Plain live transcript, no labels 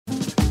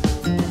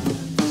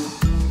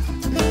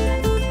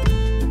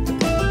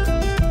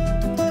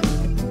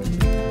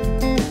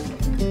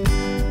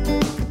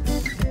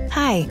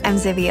I'm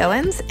Zibby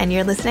Owens, and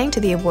you're listening to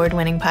the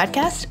award-winning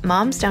podcast,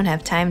 Moms Don't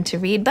Have Time to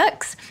Read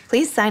Books.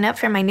 Please sign up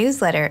for my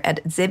newsletter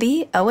at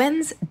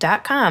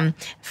zibbyowens.com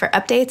for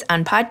updates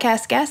on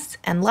podcast guests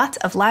and lots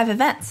of live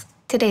events.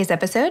 Today's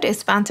episode is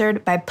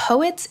sponsored by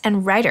Poets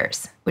and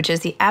Writers, which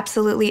is the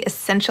absolutely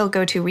essential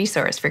go-to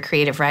resource for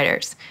creative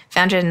writers.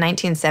 Founded in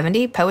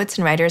 1970, Poets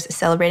and Writers is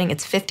celebrating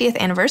its 50th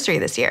anniversary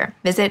this year.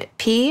 Visit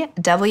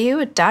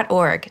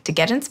pw.org to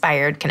get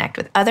inspired, connect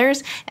with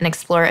others, and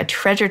explore a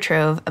treasure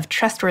trove of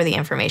trustworthy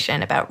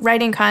information about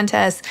writing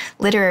contests,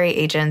 literary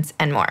agents,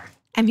 and more.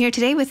 I'm here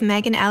today with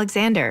Megan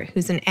Alexander,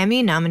 who's an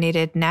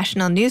Emmy-nominated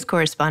national news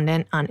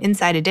correspondent on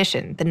Inside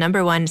Edition, the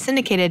 #1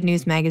 syndicated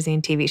news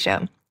magazine TV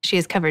show. She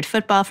has covered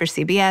football for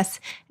CBS,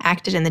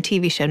 acted in the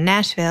TV show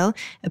Nashville,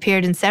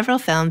 appeared in several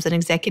films, and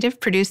executive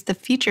produced the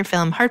feature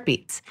film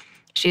Heartbeats.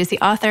 She is the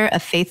author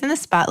of Faith in the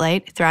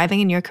Spotlight, Thriving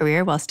in Your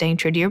Career While Staying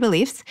True to Your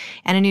Beliefs,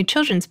 and a new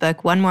children's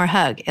book, One More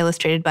Hug,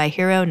 illustrated by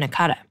Hiroe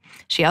Nakata.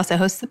 She also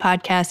hosts the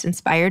podcast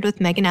Inspired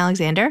with Megan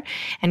Alexander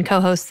and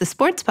co-hosts the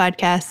sports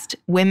podcast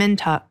Women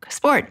Talk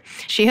Sport.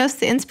 She hosts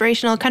the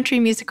Inspirational Country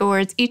Music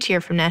Awards each year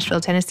from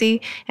Nashville,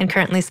 Tennessee, and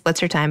currently splits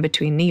her time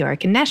between New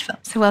York and Nashville.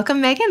 So welcome,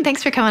 Megan.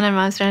 Thanks for coming on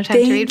Moms Don't Have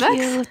Time to Read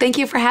Books. Thank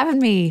you for having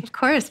me. Of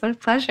course. What a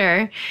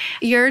pleasure.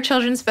 Your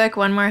children's book,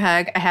 One More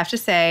Hug, I have to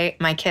say,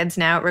 my kids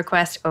now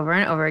request over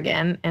and over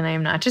again, and I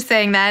am not just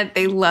saying that.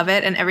 They love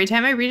it, and every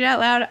time I read it out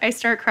loud, I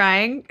start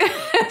crying.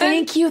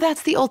 Thank you.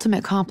 That's the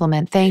ultimate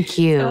compliment. Thank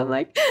you. So I'm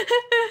like...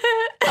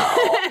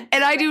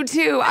 And I do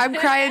too. I'm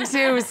crying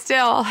too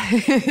still.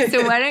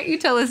 So why don't you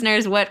tell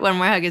listeners what One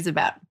More Hug is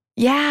about?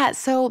 Yeah.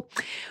 So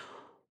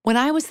when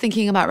I was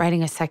thinking about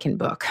writing a second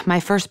book,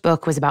 my first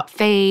book was about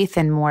faith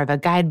and more of a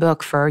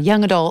guidebook for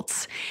young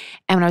adults.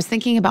 And when I was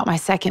thinking about my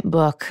second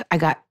book, I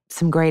got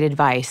some great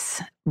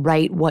advice.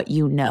 Write what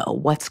you know,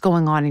 what's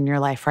going on in your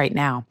life right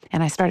now.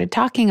 And I started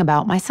talking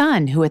about my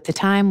son, who at the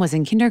time was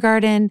in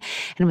kindergarten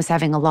and was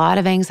having a lot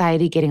of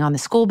anxiety getting on the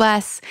school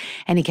bus.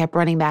 And he kept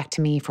running back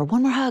to me for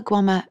one more hug,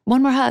 Wilma,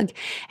 one more hug.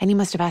 And he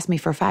must have asked me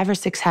for 5 or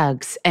 6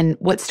 hugs. And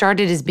what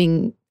started as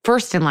being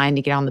first in line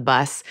to get on the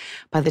bus,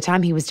 by the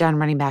time he was done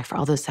running back for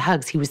all those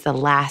hugs, he was the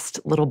last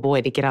little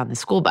boy to get on the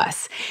school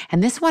bus.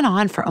 And this went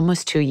on for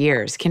almost 2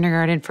 years,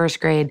 kindergarten, first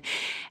grade.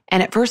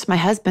 And at first, my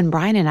husband,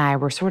 Brian, and I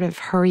were sort of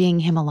hurrying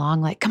him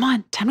along, like, come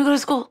on, time to go to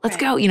school. Let's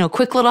go.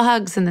 Quick little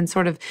hugs, and then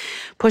sort of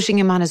pushing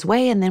him on his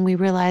way. And then we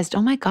realized,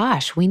 oh my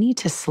gosh, we need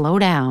to slow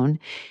down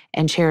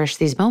and cherish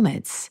these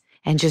moments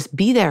and just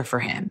be there for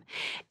him.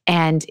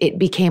 And it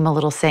became a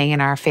little saying in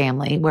our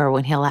family where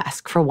when he'll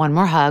ask for one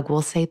more hug,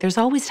 we'll say, there's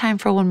always time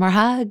for one more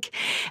hug.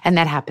 And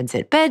that happens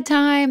at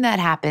bedtime. That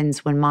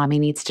happens when mommy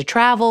needs to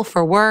travel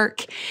for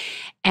work.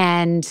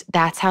 And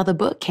that's how the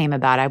book came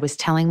about. I was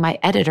telling my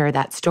editor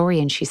that story,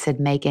 and she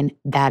said, Megan,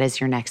 that is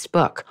your next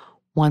book.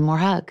 One more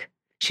hug.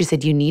 She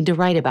said, you need to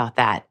write about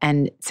that.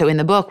 And so in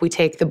the book, we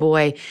take the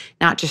boy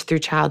not just through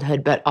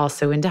childhood, but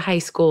also into high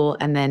school.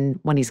 And then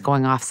when he's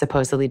going off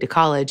supposedly to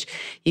college,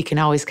 you can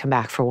always come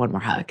back for one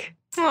more hug.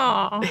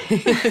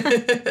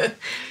 Aww.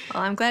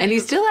 Well, I'm glad. And he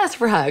still asks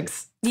for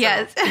hugs. So.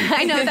 Yes,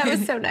 I know. That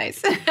was so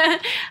nice.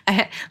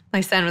 My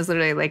son was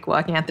literally like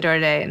walking out the door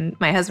today, and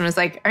my husband was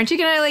like, aren't you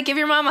going to like give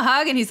your mom a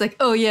hug? And he's like,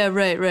 oh yeah,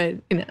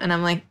 right. And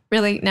I'm like,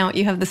 really? No,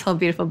 you have this whole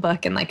beautiful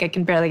book, and like I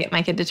can barely get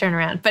my kid to turn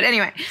around. But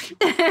anyway.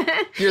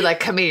 You're like,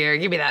 come here,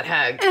 give me that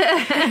hug.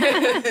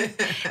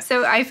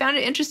 So I found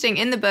it interesting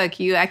in the book,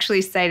 you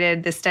actually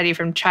cited the study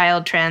from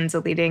Child Trends, a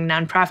leading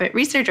nonprofit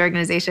research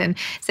organization,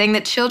 saying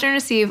that children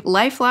receive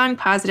lifelong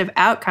positive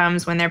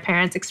outcomes when their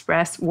parents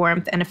express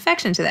warmth and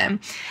affection to them.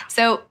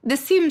 So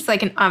this seems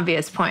like an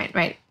obvious point,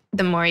 right?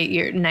 The more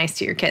you're nice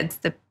to your kids,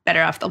 the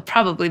better off they'll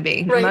probably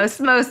be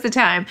most of the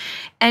time.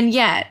 And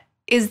yet,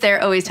 is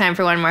there always time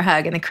for one more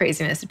hug in the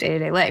craziness of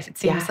day-to-day life? It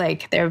seems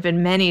like there have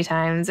been many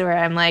times where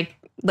I'm like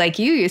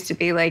you used to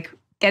be, like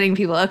getting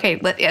people, okay,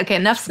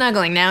 enough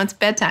snuggling. Now it's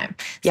bedtime.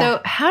 Yeah.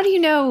 So how do you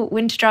know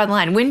when to draw the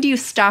line? When do you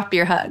stop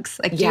your hugs?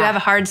 Like, do you have a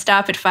hard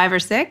stop at 5 or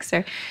 6?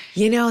 Or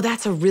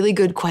that's a really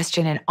good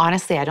question. And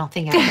honestly, I don't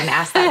think I can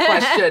ask that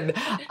question.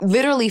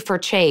 Literally for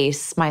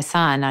Chase, my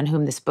son, on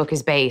whom this book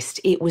is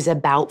based, it was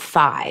about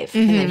 5. Mm-hmm.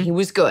 And then he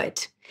was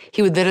good.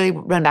 He would literally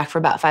run back for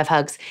about 5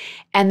 hugs.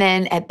 And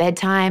then at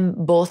bedtime,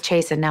 both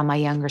Chase and now my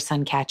younger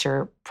son,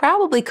 Catcher,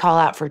 probably call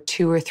out for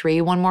 2 or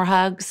 3 one more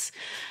hugs.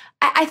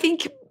 I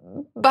think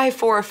by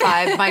 4 or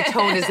 5, my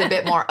tone is a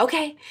bit more,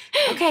 okay,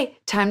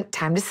 time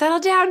to settle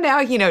down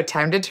now,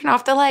 time to turn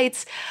off the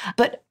lights.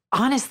 But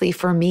honestly,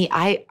 for me,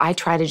 I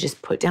try to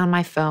just put down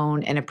my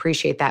phone and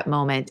appreciate that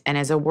moment. And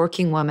as a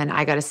working woman,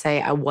 I got to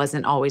say, I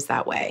wasn't always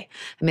that way.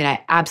 I mean,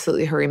 I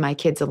absolutely hurry my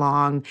kids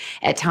along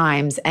at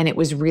times. And it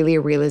was really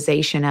a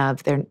realization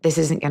of this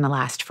isn't going to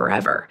last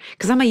forever.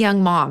 Because I'm a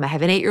young mom. I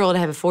have an 8-year-old, I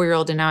have a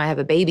 4-year-old, and now I have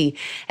a baby.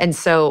 And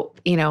so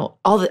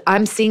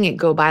I'm seeing it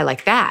go by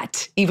like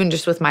that, even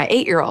just with my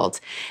 8-year-old.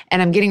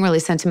 And I'm getting really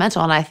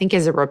sentimental. And I think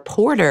as a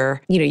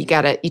reporter, you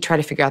try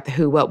to figure out the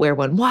who, what, where,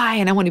 when, why.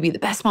 And I want to be the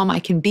best mom I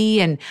can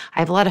be. And I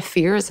have a lot of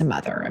fear as a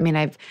mother. I mean,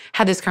 I've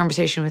had this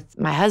conversation with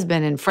my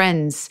husband and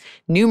friends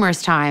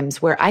numerous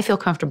times where I feel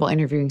comfortable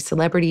interviewing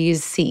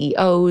celebrities,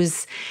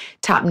 CEOs,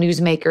 top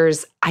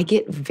newsmakers. I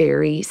get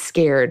very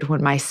scared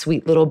when my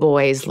sweet little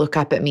boys look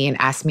up at me and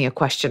ask me a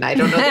question I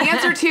don't know the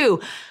answer to.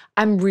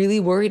 I'm really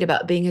worried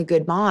about being a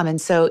good mom. And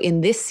so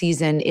in this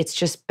season, it's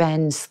just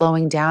been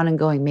slowing down and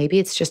going, maybe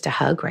it's just a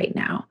hug right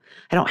now.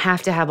 I don't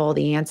have to have all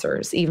the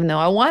answers, even though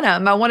I want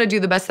them. I want to do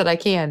the best that I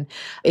can.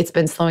 It's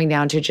been slowing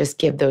down to just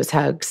give those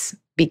hugs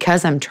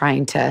because I'm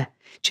trying to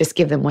just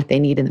give them what they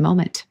need in the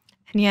moment.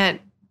 And yet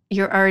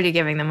you're already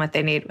giving them what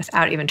they need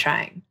without even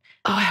trying.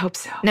 Oh, I hope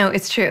so. No,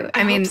 it's true.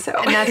 I mean, so.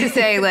 Not to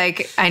say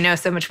like I know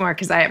so much more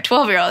because I have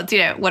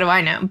 12-year-olds, what do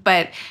I know?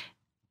 But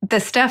the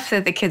stuff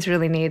that the kids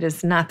really need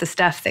is not the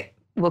stuff that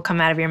will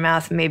come out of your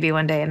mouth maybe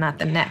one day and not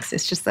the next.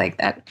 It's just like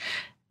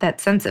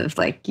that sense of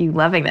like you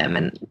loving them,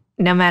 and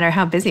no matter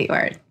how busy you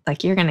are,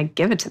 like you're going to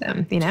give it to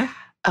them,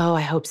 Oh,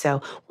 I hope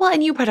so. Well,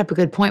 and you brought up a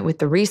good point with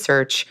the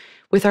research.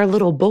 With our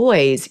little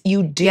boys,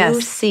 you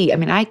do see, I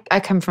mean, I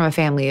come from a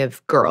family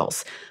of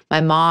girls. My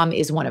mom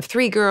is one of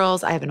 3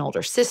 girls. I have an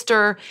older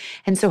sister.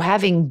 And so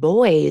having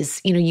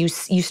boys, you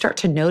start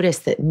to notice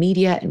that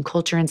media and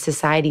culture and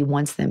society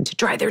wants them to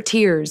dry their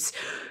tears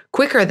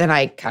quicker than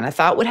I kind of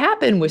thought would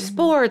happen with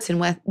sports and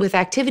with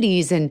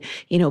activities and,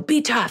 be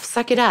tough,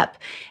 suck it up.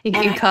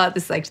 You call it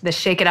this like the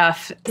shake it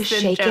off. The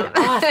shake it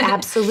off,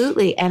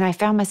 absolutely. And I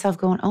found myself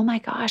going, oh my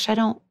gosh, I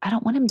don't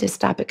want him to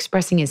stop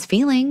expressing his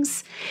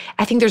feelings.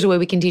 I think there's a way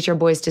we can teach our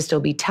boys to still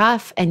be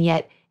tough and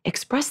yet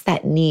express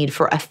that need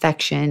for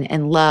affection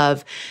and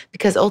love,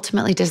 because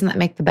ultimately doesn't that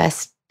make the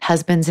best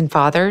husbands and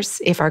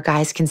fathers if our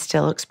guys can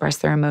still express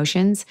their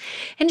emotions,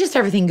 and just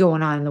everything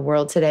going on in the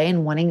world today,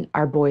 and wanting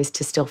our boys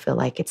to still feel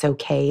like it's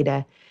okay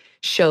to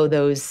show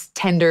the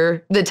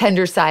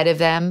tender side of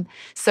them.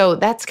 So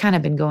that's kind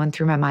of been going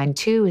through my mind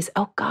too, is,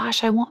 oh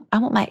gosh, I want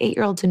my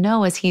 8-year-old to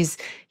know as he's,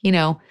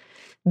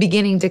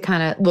 beginning to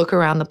kind of look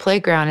around the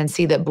playground and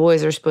see that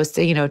boys are supposed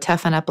to,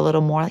 toughen up a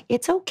little more. Like,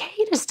 it's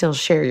okay to still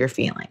share your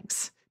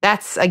feelings.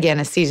 That's, again,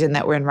 a season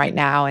that we're in right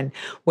now, and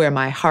where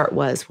my heart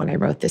was when I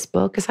wrote this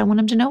book, is I want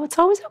him to know it's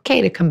always okay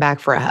to come back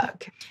for a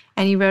hug.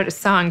 And you wrote a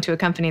song to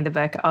accompany the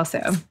book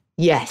also.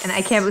 Yes. And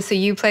I can't believe, so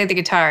you play the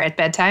guitar at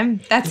bedtime?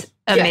 That's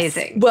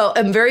amazing. Yes. Well,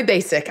 I'm very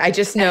basic. I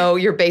just know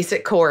your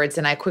basic chords.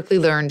 And I quickly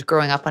learned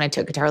growing up when I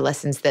took guitar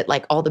lessons that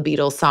like all the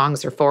Beatles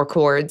songs are 4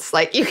 chords.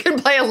 Like you can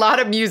play a lot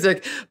of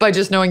music by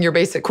just knowing your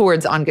basic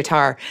chords on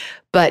guitar.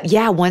 But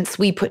yeah, once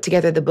we put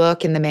together the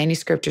book and the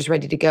manuscript was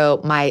ready to go,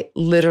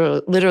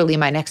 literally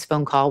my next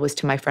phone call was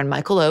to my friend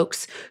Michael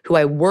Oakes, who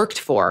I worked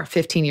for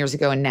 15 years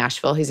ago in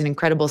Nashville. He's an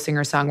incredible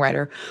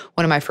singer-songwriter.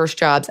 One of my first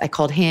jobs, I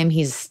called him.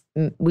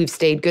 We've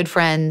stayed good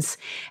friends.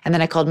 And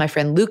then I called my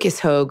friend Lucas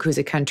Hogue, who's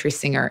a country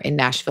singer in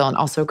Nashville and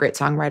also a great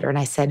songwriter. And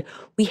I said,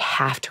 we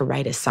have to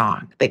write a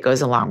song that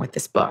goes along with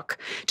this book.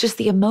 Just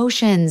the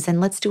emotions,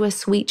 and let's do a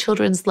sweet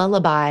children's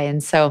lullaby.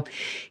 And so,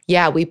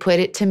 yeah, we put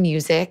it to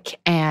music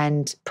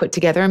and put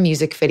together a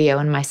music video.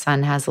 And my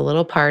son has a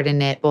little part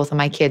in it. Both of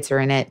my kids are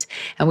in it.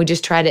 And we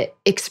just try to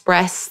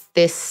express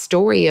this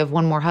story of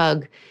one more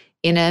hug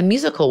in a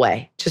musical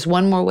way. Just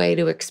one more way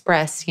to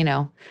express,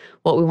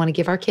 what we want to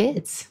give our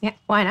kids. Yeah,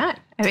 why not?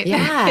 I mean,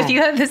 yeah. If you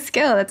have the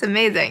skill, that's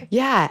amazing.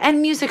 Yeah, and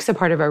music's a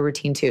part of our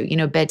routine too.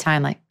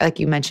 Bedtime, like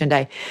you mentioned,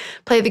 I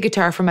play the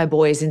guitar for my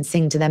boys and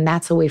sing to them.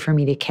 That's a way for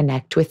me to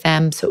connect with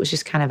them. So it was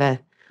just kind of a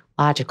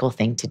logical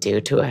thing to do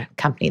to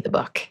accompany the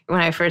book. When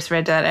I first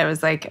read that, I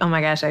was like, oh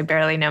my gosh, I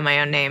barely know my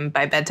own name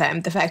by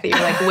bedtime. The fact that you're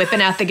like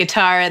whipping out the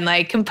guitar and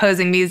like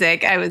composing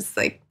music, I was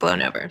like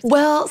blown over.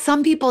 Well,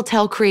 some people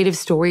tell creative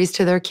stories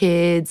to their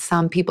kids.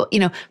 Some people,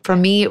 for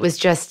me, it was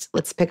just,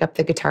 let's pick up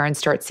the guitar and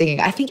start singing.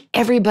 I think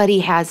everybody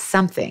has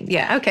something.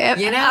 Yeah, okay.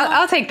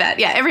 I'll take that.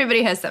 Yeah,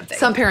 everybody has something.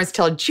 Some parents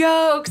tell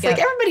jokes. Yep.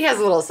 Like everybody has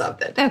a little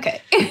something.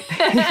 Okay.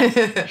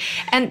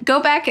 And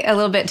go back a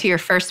little bit to your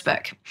first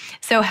book.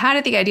 So how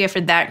did the idea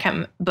for that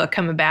book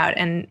come about,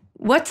 and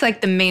what's like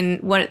the main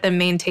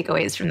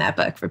takeaways from that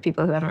book for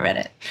people who haven't read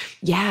it?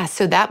 Yeah,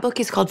 so that book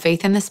is called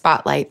Faith in the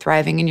Spotlight: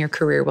 Thriving in Your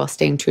Career While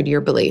Staying True to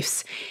Your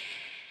Beliefs.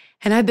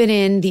 And I've been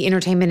in the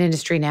entertainment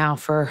industry now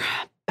for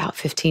about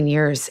 15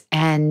 years,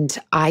 and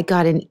I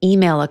got an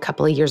email a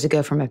couple of years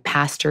ago from a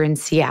pastor in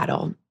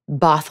Seattle,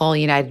 Bothell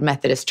United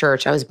Methodist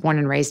Church. I was born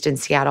and raised in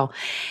Seattle.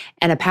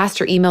 And a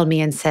pastor emailed me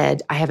and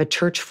said, I have a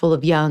church full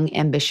of young,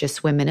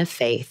 ambitious women of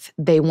faith.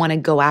 They want to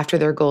go after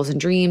their goals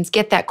and dreams,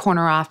 get that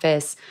corner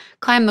office,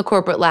 climb the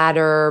corporate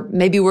ladder,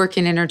 maybe work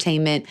in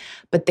entertainment,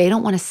 but they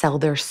don't want to sell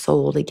their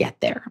soul to get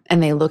there.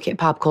 And they look at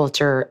pop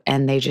culture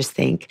and they just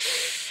think,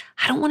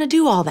 I don't want to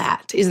do all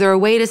that. Is there a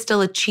way to still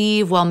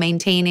achieve while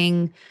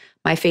maintaining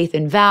my faith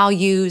and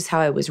values, how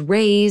I was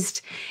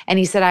raised. And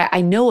he said,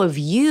 I know of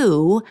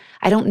you.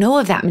 I don't know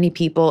of that many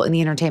people in the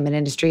entertainment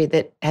industry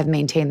that have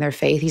maintained their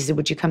faith. He said,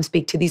 would you come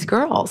speak to these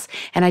girls?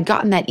 And I'd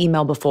gotten that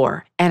email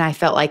before. And I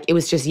felt like it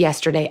was just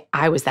yesterday,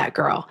 I was that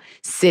girl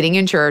sitting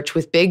in church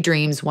with big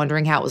dreams,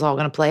 wondering how it was all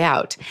going to play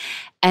out.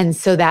 And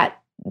so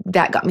that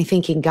got me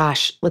thinking,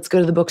 gosh, let's go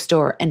to the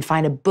bookstore and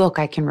find a book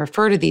I can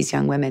refer to these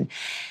young women.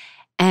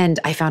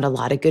 And I found a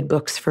lot of good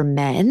books for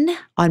men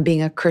on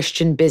being a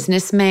Christian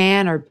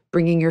businessman or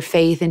bringing your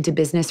faith into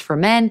business for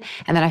men.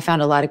 And then I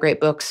found a lot of great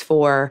books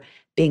for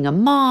being a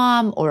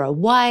mom or a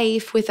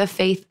wife with a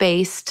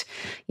faith-based,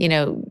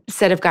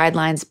 set of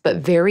guidelines, but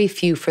very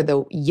few for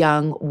the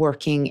young,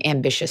 working,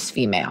 ambitious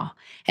female.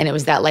 And it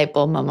was that light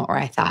bulb moment where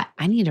I thought,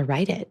 I need to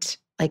write it.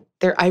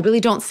 I really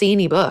don't see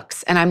any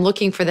books, and I'm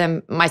looking for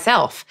them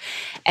myself.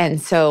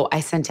 And so I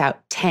sent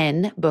out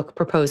 10 book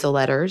proposal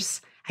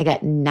letters. I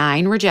got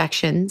 9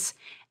 rejections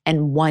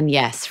and 1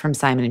 yes from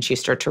Simon &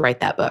 Schuster to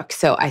write that book.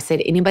 So I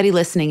said, anybody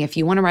listening, if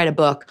you want to write a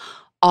book,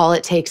 all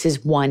it takes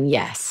is 1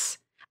 yes.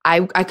 I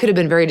could have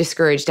been very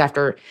discouraged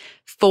after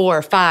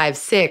 4, 5,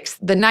 6.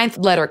 The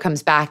 9th letter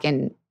comes back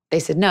and they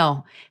said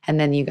no. And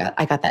then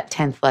I got that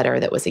 10th letter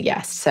that was a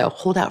yes. So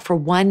hold out for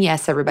 1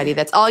 yes, everybody.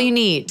 That's all you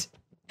need.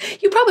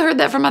 You probably heard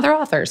that from other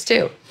authors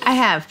too. I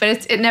have,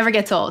 but it never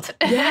gets old.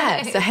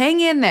 Yeah, so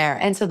hang in there.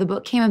 And so the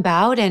book came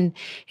about, and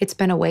it's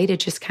been a way to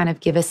just kind of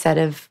give a set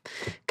of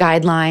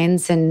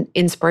guidelines and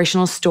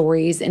inspirational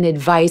stories and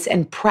advice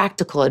and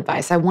practical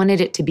advice. I wanted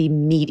it to be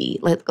meaty.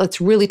 Let's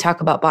really talk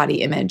about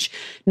body image,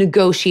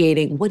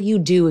 negotiating. What do you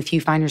do if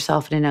you find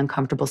yourself in an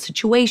uncomfortable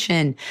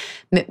situation?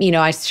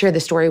 I shared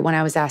the story when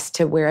I was asked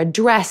to wear a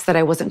dress that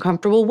I wasn't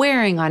comfortable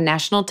wearing on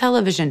national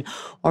television,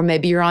 or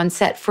maybe you're on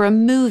set for a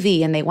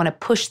movie and they want to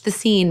push the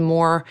scene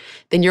more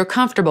than you're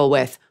comfortable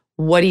with.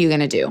 What are you going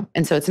to do?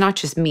 And so it's not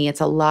just me, it's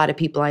a lot of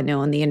people I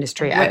know in the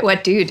industry.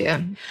 What do you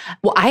do?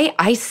 Well,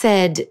 I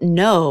said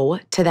no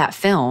to that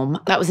film.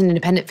 That was an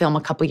independent film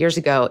a couple years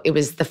ago. It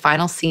was the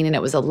final scene and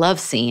it was a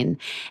love scene.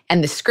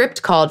 And the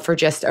script called for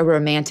just a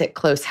romantic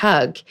close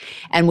hug.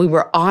 And we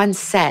were on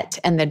set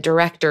and the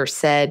director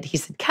said,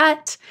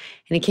 cut.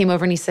 And he came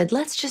over and he said,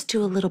 let's just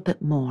do a little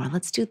bit more.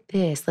 Let's do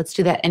this, let's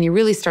do that. And he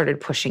really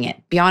started pushing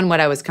it beyond what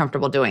I was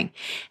comfortable doing.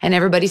 And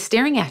everybody's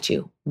staring at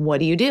you. What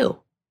do you do?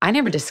 I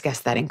never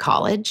discussed that in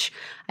college.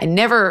 I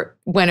never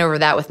went over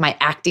that with my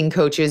acting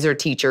coaches or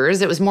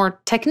teachers. It was more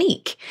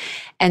technique.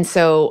 And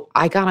so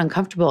I got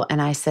uncomfortable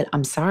and I said,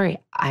 I'm sorry,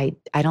 I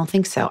don't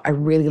think so. I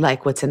really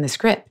like what's in the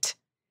script.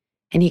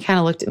 And he kind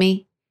of looked at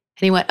me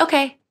and he went,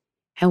 okay.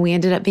 And we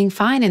ended up being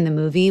fine, and the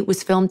movie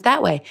was filmed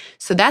that way.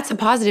 So that's a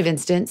positive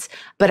instance.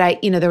 But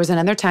there was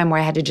another time where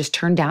I had to just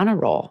turn down a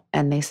role,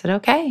 and they said,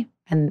 okay.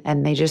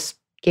 And they just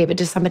gave it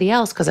to somebody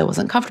else because I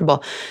wasn't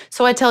comfortable.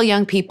 So I tell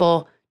young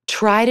people,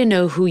 try to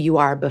know who you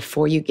are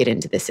before you get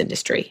into this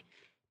industry.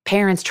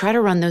 Parents, try to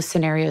run those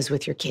scenarios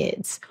with your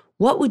kids.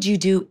 What would you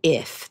do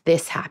if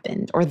this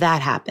happened or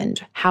that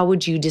happened? How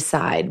would you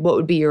decide? What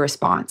would be your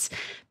response?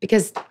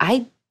 Because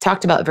I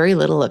talked about very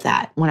little of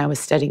that when I was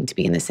studying to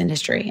be in this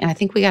industry. And I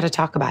think we got to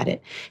talk about it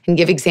and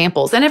give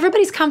examples. And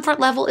everybody's comfort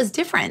level is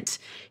different.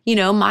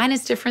 Mine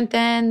is different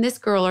than this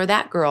girl or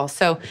that girl.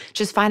 So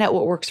just find out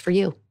what works for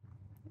you.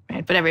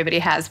 Right, but everybody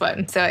has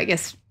one. So I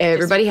guess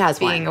everybody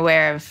has one. Being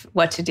aware of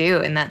what to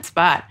do in that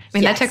spot.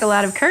 That took a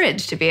lot of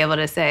courage to be able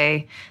to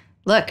say,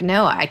 look,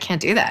 no, I can't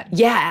do that.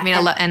 Yeah.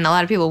 And a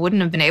lot of people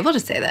wouldn't have been able to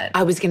say that.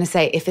 I was going to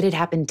say, if it had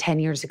happened 10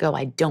 years ago,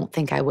 I don't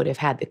think I would have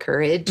had the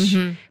courage.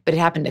 Mm-hmm. But it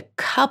happened a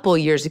couple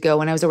years ago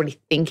when I was already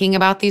thinking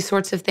about these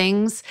sorts of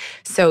things.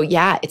 So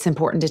yeah, it's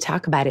important to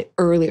talk about it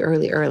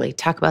early.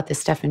 Talk about this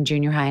stuff in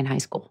junior high and high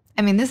school.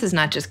 This is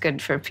not just good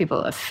for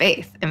people of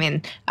faith.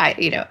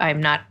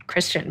 I'm not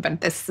Christian, but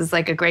this is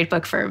like a great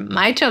book for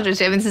my children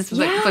too. This is a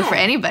book for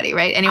anybody,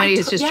 right? Anybody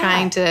who's just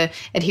trying to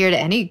adhere to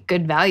any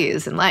good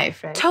values in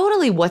life, right?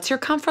 Totally. What's your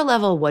comfort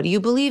level? What do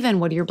you believe in?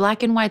 What are your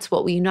black and whites?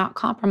 What will you not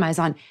compromise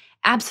on?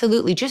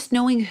 Absolutely. Just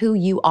knowing who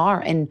you are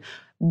and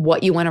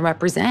what you want to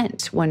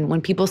represent.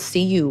 When people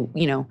see you,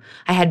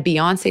 I had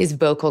Beyonce's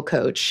vocal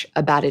coach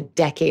about a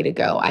decade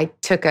ago. I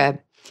took a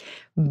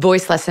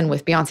voice lesson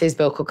with Beyonce's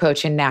vocal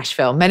coach in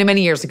Nashville many,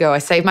 many years ago. I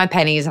saved my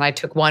pennies and I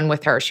took one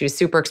with her. She was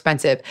super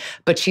expensive,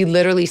 but she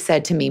literally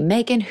said to me,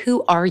 Megan,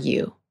 who are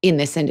you in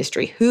this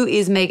industry? Who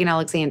is Megan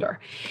Alexander?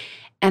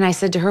 And I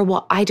said to her,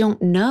 well, I don't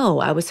know.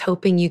 I was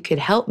hoping you could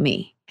help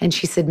me. And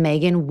she said,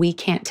 Megan, we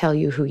can't tell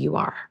you who you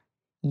are.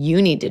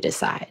 You need to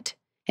decide.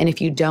 And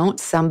if you don't,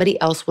 somebody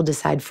else will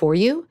decide for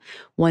you.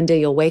 One day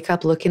you'll wake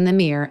up, look in the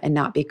mirror, and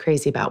not be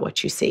crazy about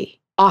what you see.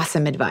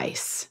 Awesome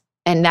advice.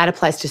 And that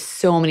applies to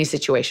so many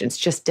situations,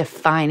 just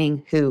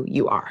defining who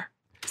you are.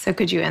 So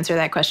could you answer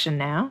that question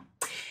now?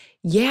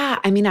 Yeah.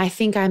 I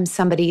think I'm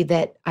somebody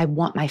that I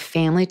want my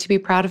family to be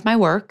proud of my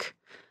work.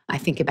 I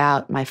think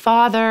about my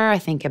father. I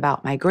think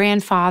about my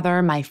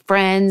grandfather, my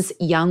friends,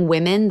 young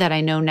women that I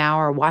know now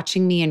are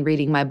watching me and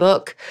reading my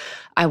book.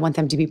 I want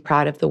them to be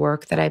proud of the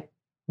work that I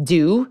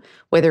do,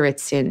 whether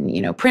it's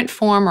in, print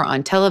form or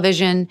on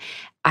television.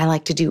 I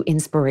like to do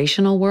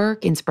inspirational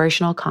work,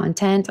 inspirational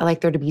content. I like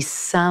there to be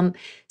some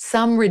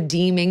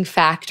redeeming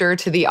factor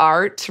to the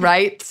art,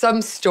 right?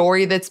 Some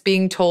story that's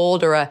being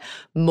told or a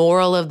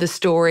moral of the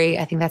story.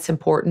 I think that's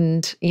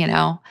important,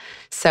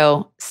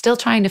 So still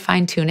trying to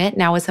fine tune it.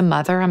 Now as a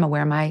mother, I'm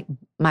aware my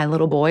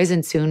little boys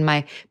and soon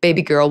my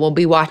baby girl will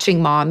be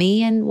watching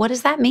mommy. And what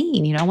does that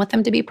mean? I want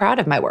them to be proud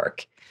of my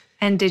work.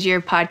 And did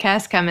your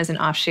podcast come as an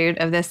offshoot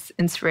of this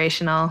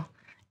inspirational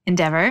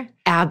endeavor?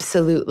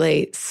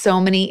 Absolutely. So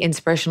many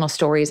inspirational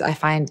stories I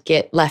find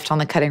get left on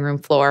the cutting room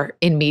floor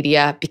in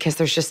media because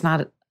there's just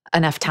not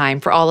enough time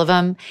for all of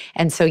them.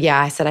 And so,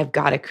 I said, I've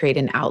got to create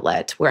an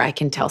outlet where I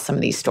can tell some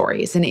of these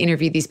stories and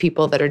interview these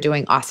people that are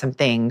doing awesome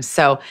things.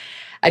 So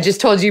I just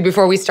told you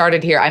before we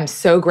started here, I'm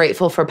so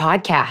grateful for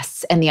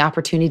podcasts and the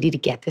opportunity to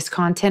get this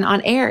content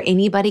on air.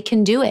 Anybody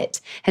can do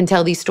it and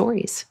tell these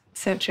stories.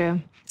 So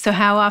true. So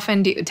how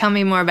often tell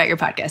me more about your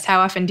podcast.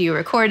 How often do you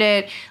record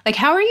it? Like,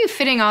 how are you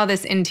fitting all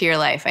this into your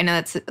life? I know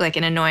that's like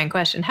an annoying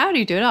question. How do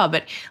you do it all?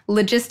 But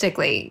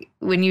logistically,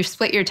 when you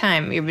split your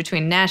time, you're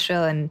between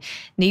Nashville and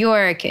New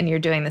York, and you're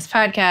doing this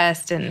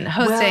podcast and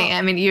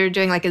hosting. You're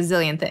doing like a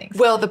zillion things.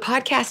 Well, the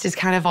podcast is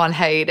kind of on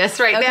hiatus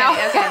right now.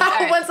 Okay, all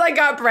right. Once I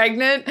got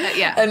pregnant,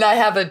 and I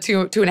have a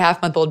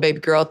 2.5-month-old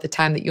baby girl at the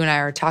time that you and I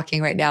are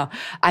talking right now,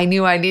 I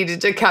knew I needed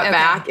to cut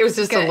back. It was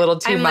just a little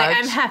too much.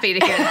 I'm happy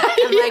to hear that.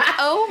 I'm like,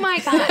 oh my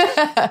gosh.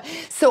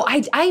 So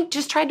I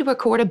just tried to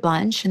record a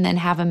bunch and then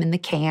have them in the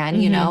can,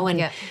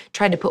 and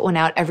tried to put one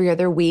out every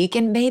other week.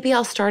 And maybe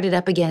I'll start it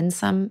up again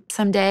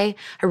someday.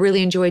 I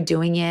really enjoyed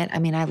doing it.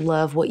 I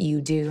love what you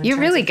do. You're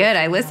really good.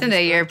 I listened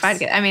to your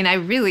podcast. I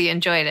really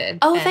enjoyed it.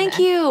 Oh, thank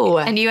you.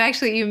 And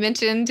you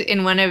mentioned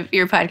in one of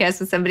your podcasts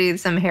with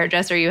some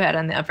hairdresser you had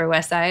on the Upper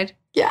West Side.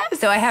 Yes.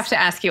 So I have to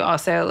ask you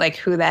also, like,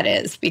 who that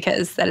is,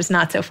 because that is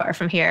not so far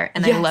from here,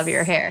 and I love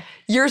your hair.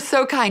 You're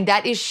so kind.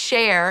 That is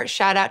Cher.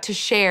 Shout out to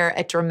Cher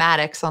at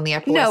Dramatics on the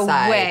Upper West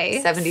Side. No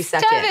way. 72nd.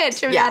 Stop it,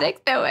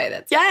 Dramatics. Yeah. No way.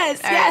 That's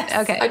yes.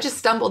 Right. Okay. I just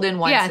stumbled in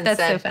once and said,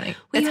 that's so funny.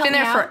 It's been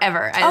there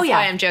forever. That's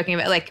why I'm joking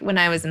about, like, when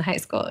I was in high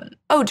school.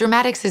 Oh,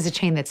 Dramatics is a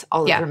chain that's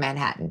all over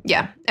Manhattan.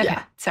 Yeah. Okay.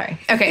 Yeah. Sorry.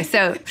 Okay.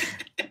 So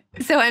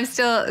I'm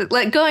still,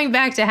 like, going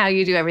back to how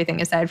you do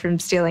everything aside from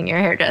stealing your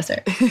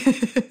hairdresser.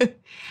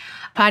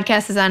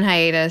 Podcast is on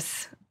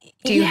hiatus.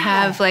 Do you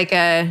have like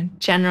a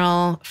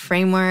general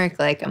framework?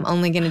 Like, I'm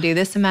only going to do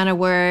this amount of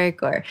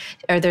work, or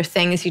are there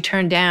things you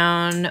turn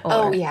down?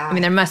 Or,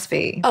 there must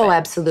be. Oh,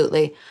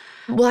 absolutely.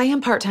 Well, I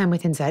am part-time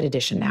with Inside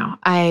Edition now.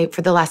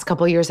 For the last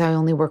couple of years, I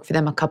only work for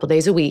them a couple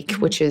days a week,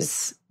 which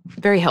is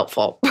very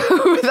helpful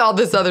with all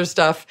this other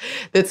stuff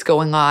that's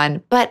going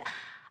on. But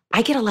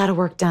I get a lot of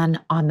work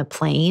done on the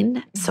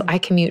plane. So I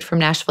commute from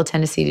Nashville,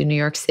 Tennessee to New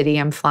York City.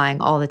 I'm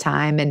flying all the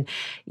time. And,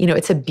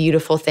 it's a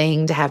beautiful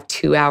thing to have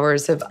 2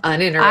 hours of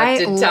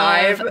uninterrupted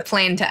time. Love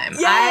plane time.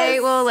 Yes. I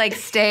will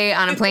stay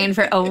on a plane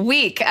for a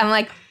week. I'm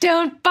like,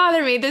 don't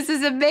bother me. This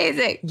is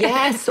amazing.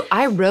 Yes. So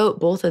I wrote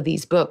both of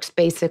these books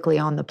basically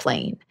on the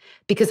plane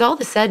because all of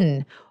a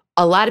sudden,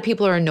 a lot of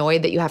people are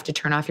annoyed that you have to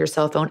turn off your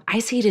cell phone. I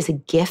see it as a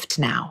gift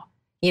now.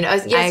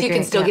 Yes, you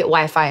can still get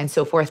Wi-Fi and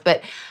so forth.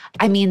 But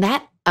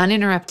that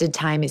uninterrupted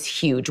time is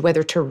huge,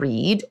 whether to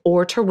read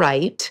or to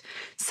write.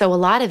 So a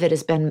lot of it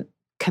has been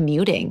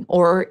commuting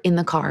or in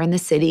the car in the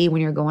city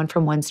when you're going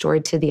from one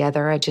story to the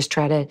other. I just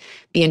try to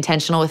be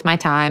intentional with my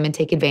time and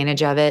take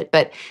advantage of it.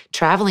 But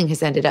traveling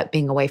has ended up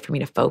being a way for me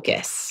to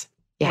focus.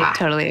 Yeah. I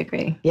totally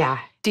agree. Yeah.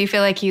 Do you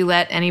feel like you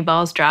let any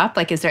balls drop?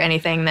 Like, is there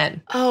anything that...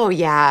 Oh,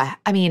 yeah.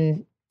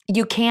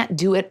 You can't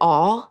do it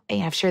all.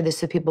 I've shared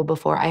this with people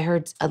before. I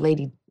heard a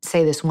lady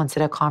say this once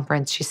at a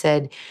conference. She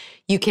said,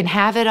 you can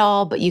have it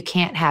all, but you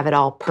can't have it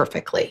all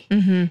perfectly.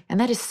 Mm-hmm. And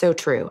that is so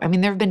true.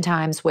 There have been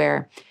times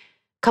where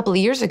a couple of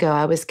years ago,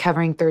 I was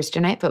covering Thursday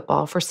Night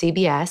Football for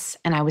CBS,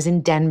 and I was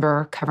in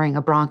Denver covering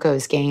a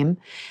Broncos game.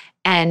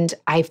 And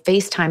I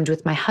FaceTimed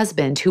with my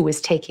husband, who was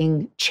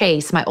taking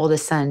Chase, my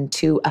oldest son,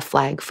 to a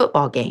flag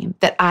football game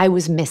that I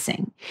was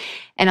missing.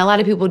 And a lot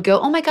of people would go,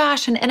 oh my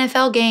gosh, an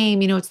NFL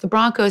game, it's the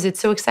Broncos, it's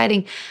so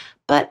exciting.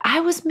 But I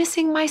was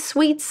missing my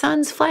sweet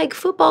son's flag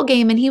football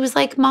game. And he was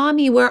like,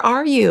 Mommy, where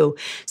are you?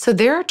 So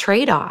there are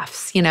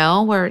trade-offs,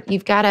 where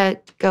you've got to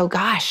go,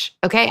 gosh,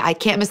 okay, I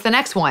can't miss the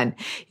next one.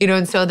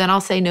 And so then I'll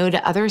say no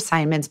to other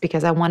assignments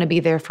because I want to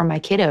be there for my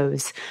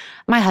kiddos.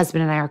 My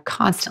husband and I are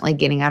constantly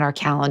getting out our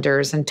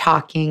calendars and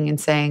talking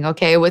and saying,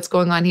 okay, what's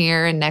going on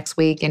here and next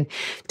week, and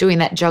doing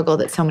that juggle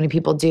that so many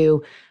people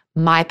do.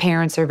 My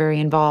parents are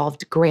very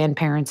involved.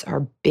 Grandparents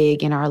are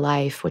big in our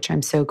life, which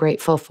I'm so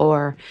grateful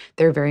for.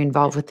 They're very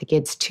involved with the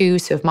kids too.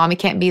 So if Mommy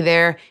can't be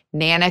there,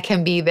 Nana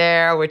can be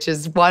there, which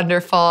is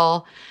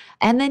wonderful.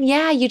 And then,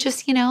 you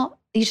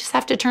just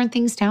have to turn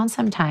things down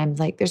sometimes.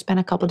 Like, there's been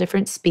a couple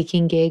different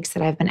speaking gigs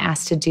that I've been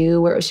asked to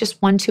do where it was just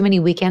one too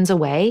many weekends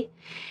away.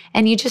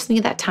 And you just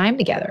need that time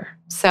together.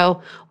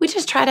 So we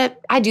just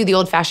I do the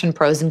old-fashioned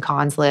pros and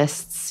cons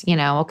lists.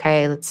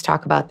 Okay, let's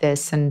talk about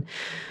this. And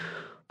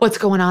what's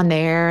going on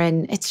there.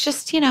 And it's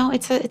just,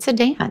 it's a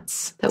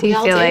dance that we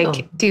all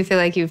do. Do you feel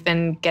like you've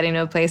been getting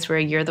to a place where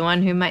you're the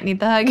one who might need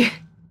the hug?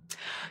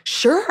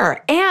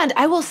 Sure. And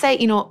I will say,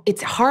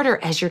 it's harder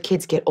as your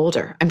kids get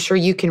older. I'm sure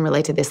you can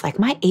relate to this. Like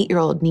my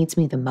 8-year-old needs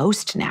me the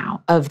most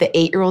now. Of the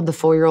 8-year-old, the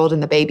 4-year-old,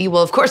 and the baby.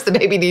 Well, of course the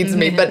baby needs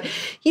me, but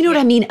you know what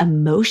I mean?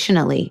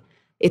 Emotionally,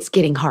 it's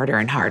getting harder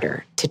and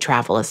harder to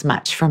travel as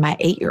much for my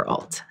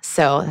 8-year-old.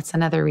 So that's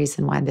another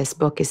reason why this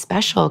book is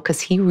special,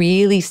 because he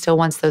really still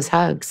wants those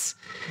hugs.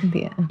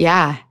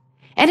 Yeah.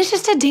 And it's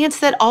just a dance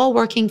that all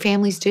working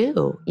families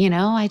do.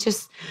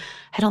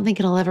 I don't think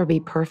it'll ever be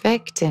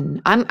perfect.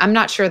 And I'm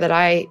not sure that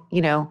I,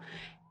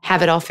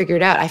 have it all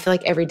figured out. I feel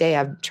like every day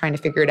I'm trying to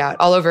figure it out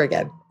all over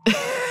again.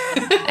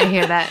 I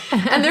hear that.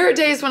 And there are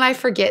days when I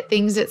forget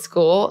things at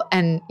school.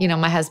 And,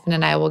 my husband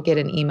and I will get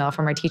an email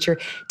from our teacher.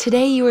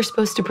 Today you were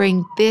supposed to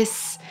bring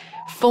this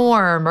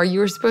form, or you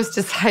were supposed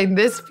to sign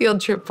this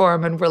field trip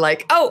form. And we're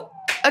like, oh,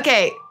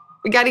 okay.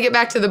 We got to get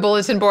back to the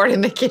bulletin board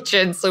in the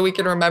kitchen so we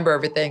can remember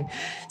everything.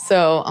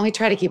 So we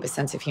try to keep a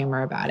sense of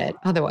humor about it.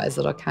 Otherwise,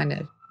 it'll kind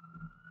of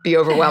be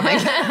overwhelming.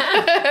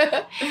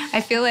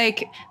 I feel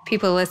like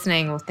people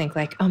listening will think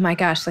like, oh my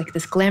gosh, like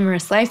this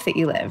glamorous life that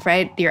you live,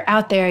 right? You're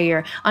out there,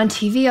 you're on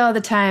TV all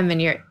the time,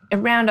 and you're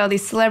around all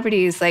these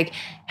celebrities. Like,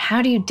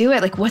 how do you do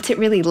it? Like, what's it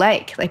really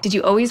like? Like, did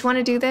you always want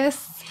to do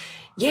this?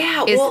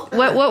 Yeah.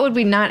 What would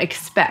we not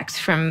expect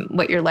from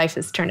what your life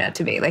has turned out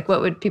to be? Like,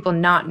 what would people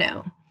not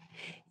know?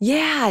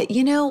 Yeah,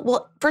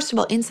 first of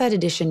all, Inside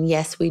Edition,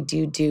 yes, we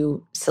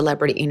do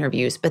celebrity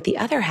interviews, but the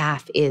other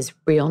half is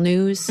real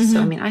news.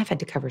 So, I've had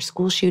to cover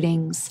school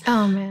shootings,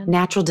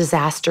 natural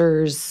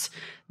disasters,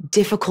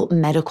 difficult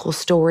medical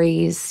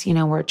stories,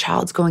 where a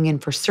child's going in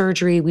for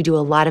surgery. We do a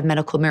lot of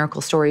medical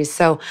miracle stories.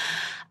 So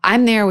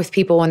I'm there with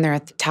people when they're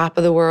at the top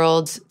of the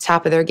world,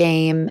 top of their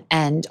game,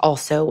 and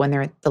also when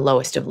they're at the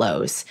lowest of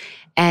lows.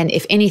 And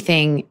if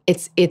anything,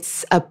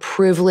 it's a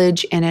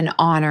privilege and an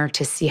honor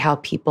to see how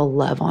people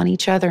love on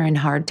each other in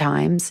hard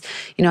times.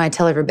 I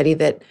tell everybody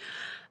that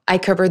I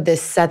covered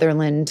this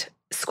Sutherland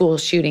school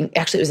shooting.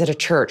 Actually, it was at a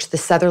church, the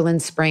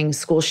Sutherland Springs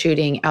school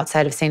shooting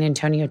outside of San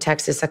Antonio,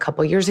 Texas, a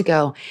couple years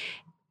ago.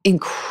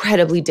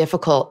 Incredibly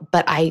difficult,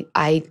 but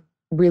I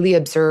really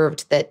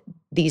observed that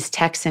these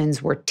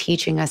Texans were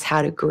teaching us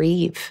how to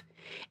grieve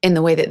in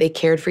the way that they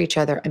cared for each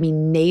other.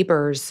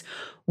 Neighbors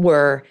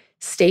were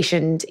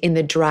stationed in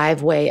the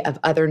driveway of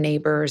other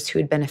neighbors who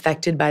had been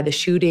affected by the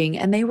shooting.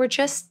 And they were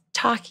just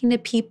talking to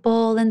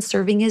people and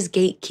serving as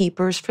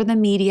gatekeepers for the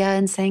media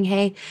and saying,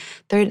 hey,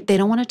 they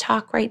don't want to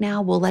talk right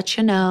now. We'll let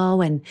you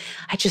know. And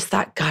I just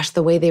thought, gosh,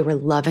 the way they were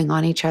loving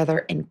on each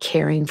other and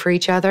caring for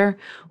each other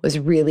was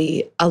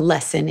really a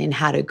lesson in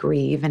how to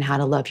grieve and how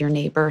to love your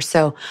neighbor.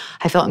 So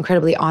I felt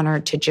incredibly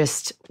honored to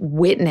just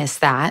witness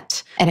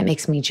that. And it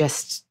makes me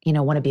just,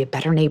 want to be a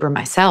better neighbor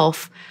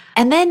myself.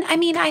 And then,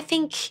 I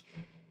think,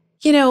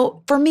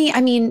 for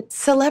me,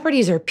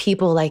 celebrities are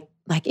people like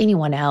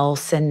anyone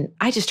else. And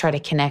I just try to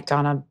connect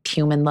on a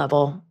human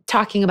level.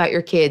 Talking about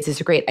your kids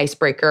is a great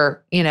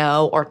icebreaker,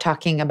 or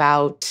talking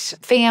about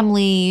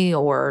family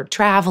or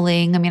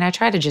traveling. I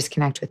try to just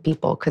connect with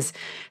people because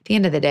at the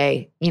end of the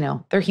day,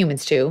 they're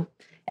humans too.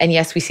 And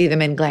yes, we see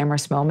them in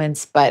glamorous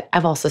moments, but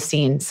I've also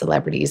seen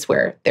celebrities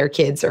where their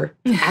kids are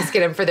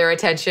asking them for their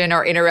attention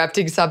or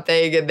interrupting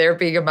something, and they're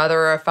being a mother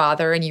or a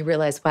father, and you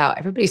realize, wow,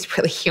 everybody's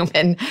really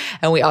human,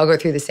 and we all go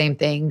through the same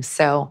thing.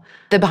 So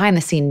the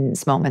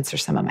behind-the-scenes moments are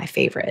some of my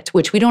favorite,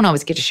 which we don't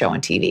always get to show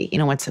on TV.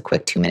 It's a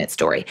quick 2-minute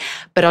story.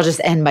 But I'll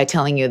just end by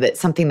telling you that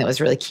something that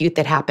was really cute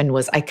that happened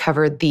was I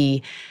covered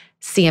the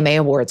CMA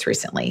Awards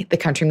recently, the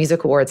Country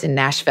Music Awards in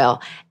Nashville.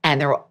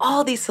 And there were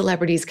all these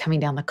celebrities coming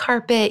down the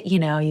carpet.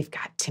 You've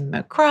got Tim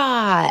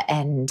McGraw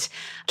and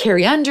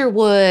Carrie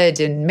Underwood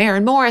and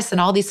Maren Morris and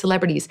all these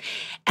celebrities.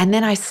 And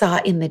then I saw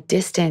in the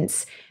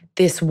distance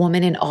this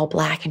woman in all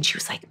black, and she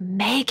was like,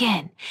 Megan.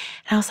 And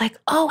I was like,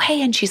 oh,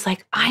 hey. And she's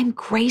like, I'm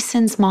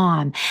Grayson's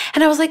mom.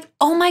 And I was like,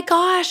 oh my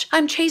gosh,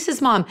 I'm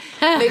Chase's mom.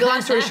 Make a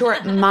long story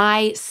short,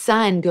 my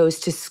son goes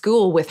to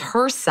school with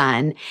her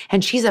son,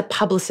 and she's a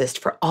publicist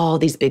for all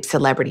these big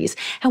celebrities.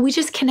 And we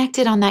just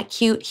connected on that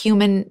cute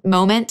human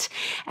moment.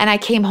 And I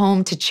came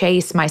home to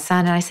Chase, my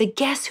son, and I said,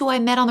 guess who I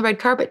met on the red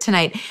carpet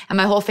tonight? And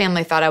my whole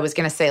family thought I was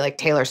going to say like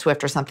Taylor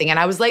Swift or something. And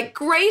I was like,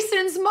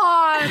 Grayson's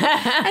mom.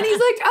 And he's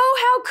like,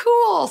 oh, how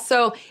cool.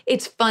 So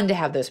it's fun to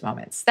have those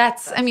moments. That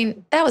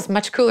was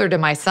much cooler to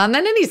my son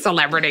than any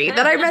celebrity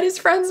that I met his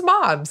friend's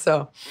mom.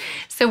 So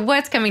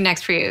what's coming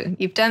next for you?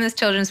 You've done this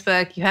children's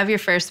book. You have your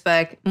first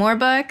book. More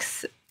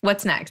books.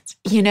 What's next?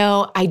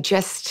 I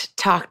just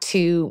talked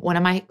to one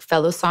of my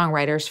fellow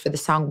songwriters for the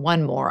song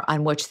One More,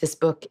 on which this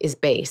book is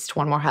based,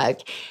 One More Hug.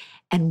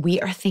 And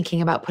we are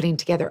thinking about putting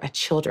together a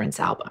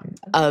children's album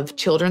of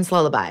children's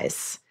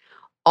lullabies.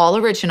 All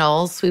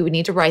originals. We would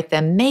need to write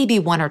them, maybe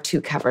 1 or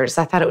 2 covers.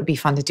 I thought it would be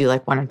fun to do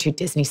like 1 or 2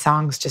 Disney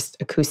songs, just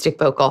acoustic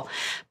vocal.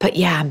 But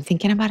yeah, I'm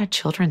thinking about a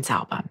children's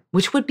album,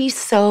 which would be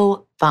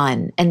so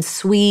fun and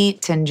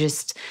sweet, and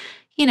just,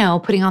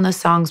 putting on those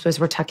songs as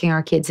we're tucking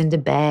our kids into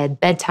bed,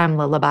 bedtime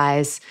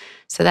lullabies.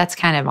 So that's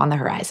kind of on the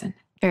horizon.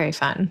 Very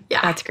fun.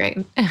 Yeah. That's great.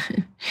 Do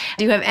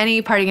you have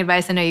any parting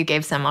advice? I know you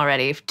gave some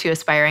already to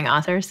aspiring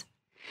authors.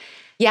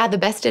 Yeah, the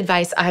best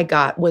advice I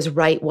got was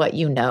write what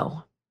you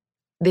know.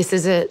 This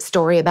is a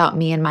story about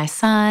me and my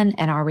son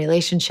and our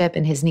relationship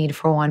and his need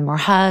for one more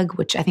hug,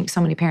 which I think so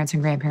many parents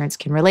and grandparents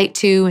can relate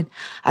to, and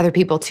other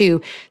people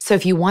too. So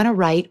if you want to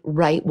write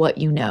what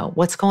you know.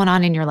 What's going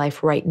on in your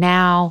life right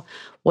now?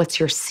 What's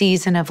your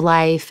season of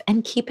life?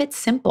 And keep it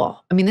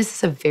simple. I mean, this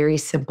is a very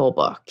simple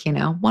book,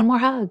 one more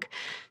hug.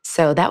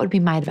 So that would be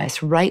my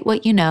advice. Write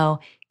what you know,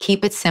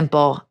 keep it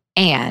simple,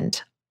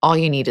 and all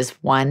you need is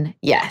one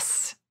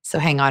yes. So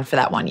hang on for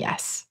that one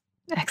yes.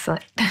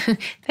 Excellent.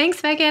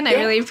 Thanks, Megan. I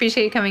really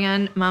appreciate you coming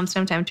on Moms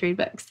Don't Have Time to Read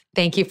Books.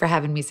 Thank you for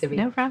having me, Zibby.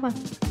 No problem.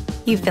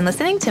 You've been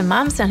listening to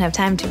Moms Don't Have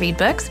Time to Read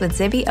Books with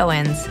Zibby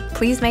Owens.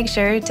 Please make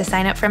sure to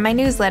sign up for my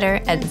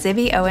newsletter at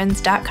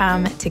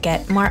zibbyowens.com to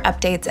get more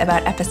updates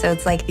about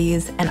episodes like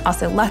these and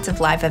also lots of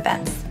live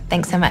events.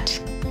 Thanks so much.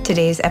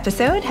 Today's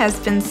episode has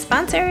been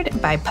sponsored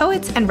by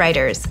Poets and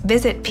Writers.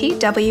 Visit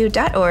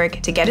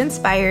pw.org to get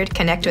inspired,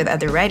 connect with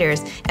other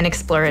writers, and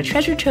explore a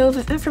treasure trove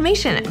of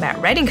information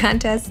about writing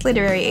contests,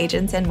 literary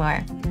agents, and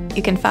more.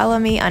 You can follow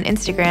me on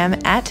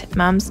Instagram at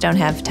Moms Don't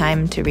Have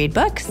Time to Read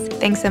Books.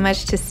 Thanks so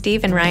much to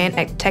Steve and Ryan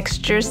at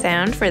Texture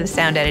Sound for the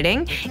sound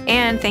editing.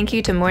 And thank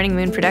you to Morning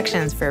Moon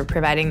Productions for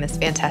providing this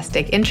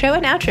fantastic intro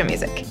and outro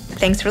music.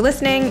 Thanks for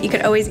listening. You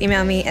can always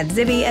email me at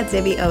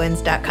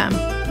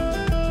zibby@zibbyowens.com.